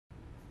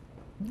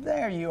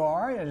There you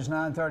are. It is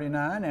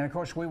 9:39, and of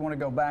course we want to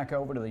go back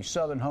over to the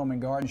Southern Home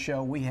and Garden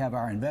Show. We have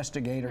our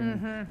investigator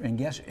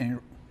and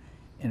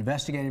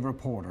investigative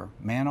reporter,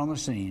 man on the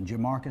scene,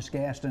 Jamarcus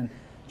Gaston.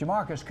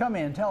 Jamarcus, come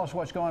in. Tell us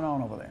what's going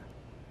on over there.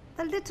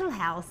 The little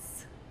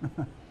house.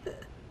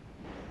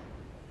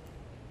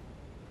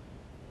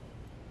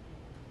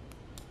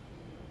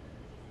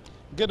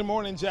 Good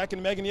morning, Jack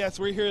and Megan. Yes,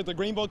 we're here at the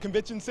Greenville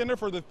Convention Center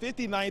for the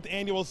 59th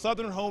Annual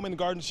Southern Home and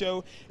Garden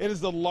Show. It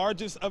is the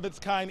largest of its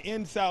kind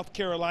in South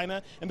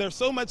Carolina, and there's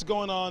so much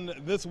going on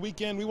this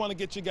weekend. We want to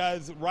get you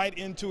guys right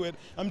into it.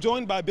 I'm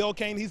joined by Bill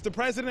Kane. He's the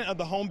president of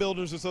the Home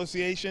Builders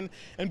Association.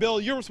 And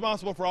Bill, you're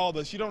responsible for all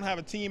this. You don't have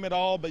a team at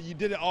all, but you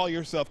did it all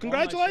yourself.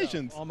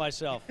 Congratulations. All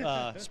myself.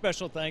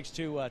 Special thanks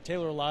to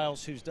Taylor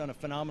Lyles, who's done a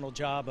phenomenal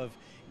job of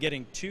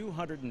getting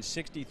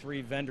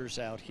 263 vendors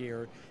out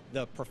here,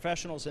 the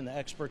professionals and the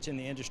experts in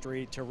the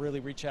industry, to really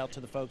reach out to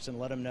the folks and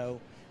let them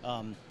know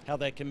how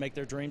they can make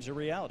their dreams a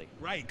reality.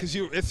 Right, because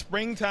it's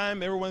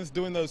springtime. Everyone's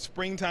doing those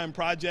springtime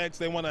projects.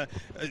 They want to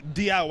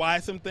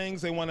DIY some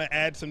things. They want to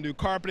add some new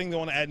carpeting. They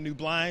want to add new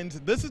blinds.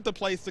 This is the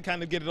place to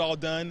kind of get it all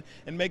done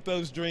and make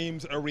those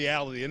dreams a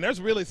reality. And there's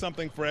really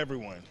something for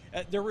everyone.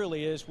 There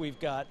really is. We've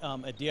got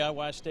a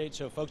DIY stage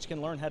so folks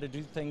can learn how to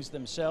do things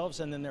themselves.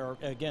 And then there are,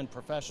 again,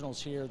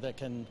 professionals here that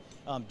can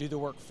do the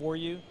work for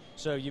you.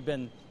 So you've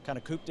been kind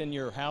of cooped in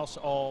your house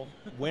all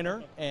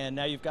winter, and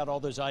now you've got all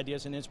those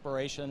ideas and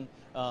inspiration.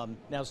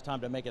 Now's the time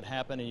to make it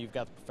happen, and you've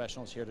got the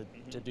professionals here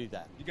to do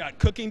that. You got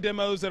cooking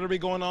demos that will be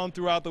going on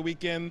throughout the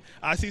weekend.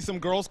 I see some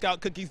Girl Scout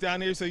cookies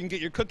down here so you can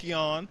get your cookie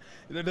on.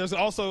 There's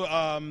also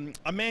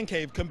a man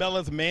cave,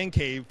 Cambella's Man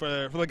Cave,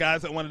 for the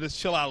guys that want to just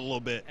chill out a little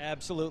bit.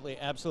 Absolutely,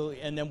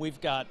 absolutely. And then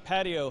we've got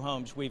patio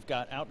homes, we've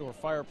got outdoor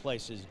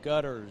fireplaces,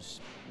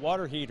 gutters,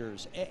 water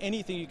heaters,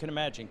 anything you can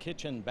imagine,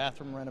 kitchen,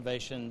 bathroom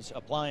renovations,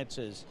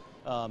 appliances,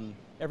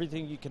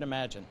 everything you can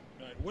imagine.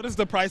 What is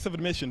the price of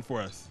admission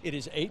for us? It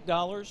is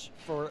 $8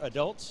 for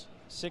adults,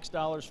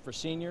 $6 for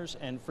seniors,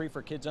 and free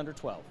for kids under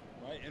 12.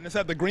 Right, and it's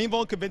at the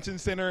Greenville Convention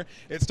Center.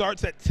 It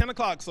starts at 10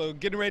 o'clock, so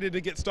getting ready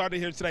to get started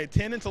here today.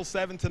 10 until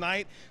 7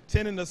 tonight,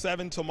 10 until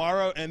 7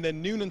 tomorrow, and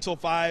then noon until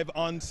 5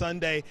 on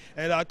Sunday.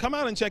 And come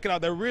out and check it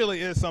out. There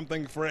really is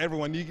something for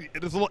everyone.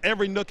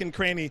 Every nook and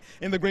cranny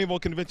in the Greenville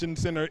Convention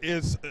Center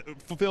is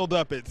filled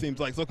up, it seems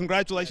like. So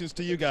congratulations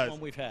to you guys. One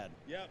we've had.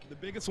 Yeah, the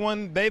biggest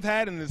one they've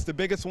had, and it's the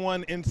biggest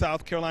one in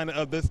South Carolina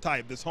of this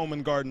type, this home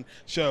and garden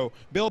show.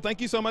 Bill,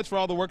 thank you so much for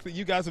all the work that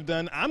you guys have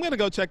done. I'm going to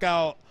go check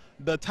out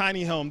the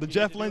tiny home, the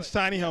Jeff Lynch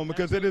tiny home,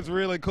 because it is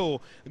really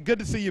cool. Good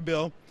to see you,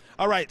 Bill.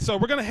 All right, so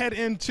we're going to head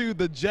into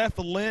the Jeff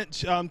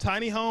Lynch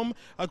tiny home.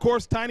 Of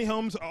course, tiny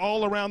homes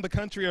all around the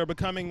country are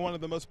becoming one of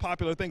the most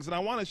popular things, and I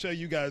want to show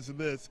you guys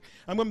this.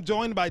 I'm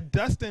joined by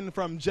Dustin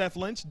from Jeff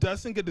Lynch.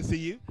 Dustin, good to see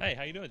you. Hey,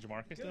 how you doing,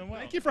 Jamarcus? Doing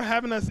well. Thank you for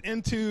having us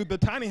into the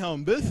tiny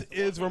home. This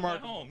is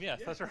remarkable. Home,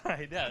 yes, that's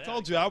right. Yeah, I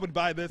told you I would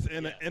buy this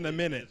in a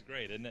minute. It's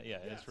great, isn't it? Yeah,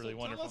 it's really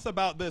wonderful. Tell us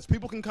about this.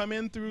 People can come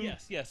in through.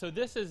 Yes, yeah. So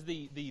this is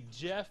the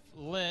Jeff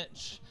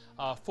Lynch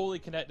fully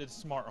connected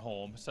smart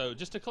home. So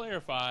just to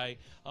clarify,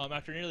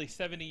 after nearly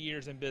 70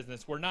 years in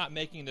business, we're not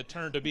making the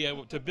turn to be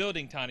able to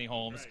building tiny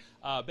homes.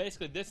 Right.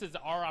 Basically, this is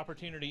our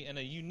opportunity in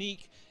a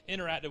unique,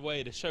 interactive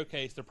way to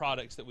showcase the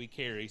products that we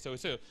carry. So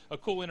it's a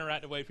cool,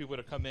 interactive way for people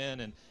to come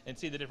in and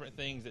see the different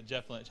things that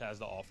Jeff Lynch has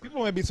to offer.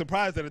 People may be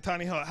surprised that a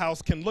tiny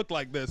house can look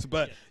like this,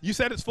 but you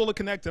said it's fully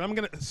connected. I'm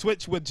going to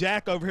switch with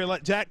Jack over here.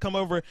 Let Jack come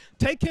over.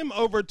 Take him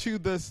over to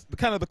this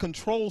kind of the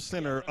control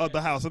center of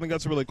the house. I think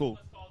that's really cool.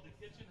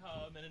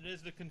 And it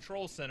is the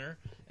control center.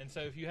 And so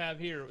if you have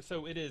here,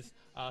 so it is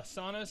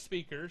Sonos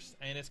speakers,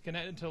 and it's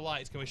connected to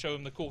lights. Can we show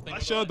them the cool thing? I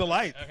showed the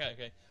lights.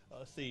 Okay.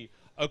 Let's see.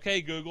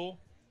 Okay, Google,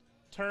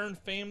 turn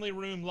family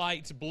room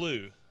lights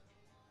blue.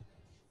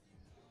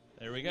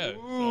 There we go.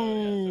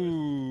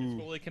 So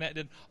it's fully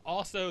connected.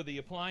 Also, the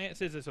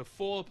appliances, it's a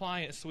full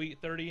appliance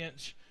suite,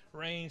 30-inch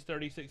range,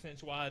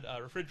 36-inch wide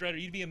refrigerator.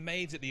 You'd be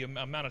amazed at the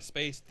amount of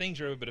space things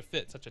are able to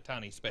fit in such a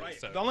tiny space.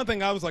 Right. So. The only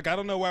thing I was like, I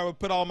don't know where I would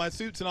put all my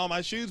suits and all my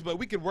shoes, but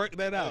we could work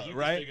that out, you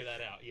right? Can figure that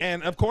out. Yeah.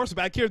 And of course,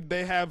 back here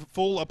they have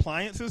full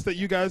appliances that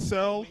you guys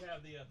sell. We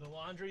have the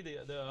laundry,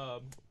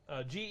 the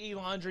GE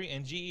laundry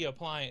and GE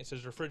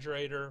appliances,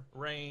 refrigerator,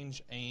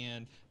 range,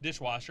 and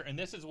dishwasher. And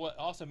this is what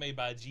also made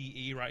by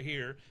GE right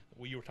here.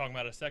 You were talking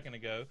about a second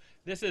ago.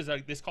 This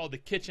is called the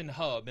kitchen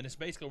hub, and it's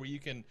basically where you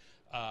can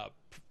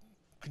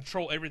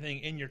control everything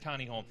in your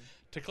tiny home.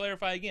 To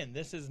clarify again,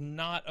 this is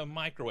not a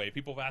microwave.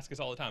 People ask us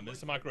all the time, this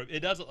is a microwave.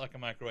 It does look like a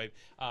microwave.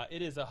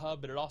 It is a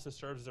hub, but it also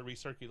serves as a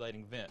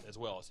recirculating vent as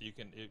well. So you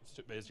can,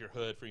 it's your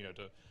hood for,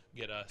 to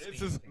get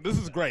This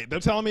is great. They're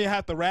telling me I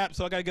have to wrap,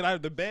 so I got to get out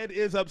of the bed.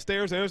 Is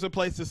upstairs. There's a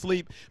place to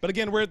sleep. But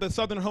again, we're at the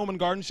Southern Home and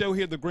Garden Show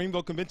here at the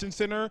Greenville Convention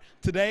Center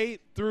today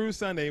through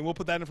Sunday. And we'll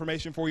put that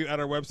information for you at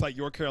our website,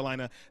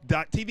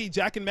 yourcarolina.tv.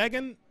 Jack and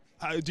Megan,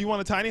 do you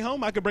want a tiny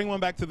home? I could bring one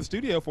back to the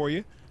studio for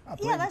you.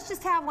 Yeah, let's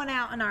just have one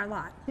out in our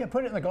lot. Yeah,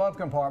 put it in the glove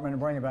compartment and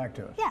bring it back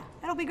to us. Yeah,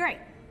 that'll be great.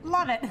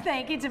 Love it.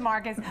 Thank you,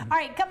 Jamarcus. All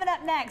right, coming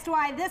up next,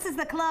 why this is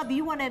the club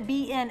you want to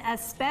be in,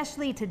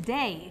 especially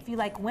today if you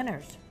like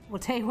winners. We'll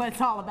tell you what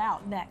it's all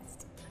about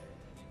next.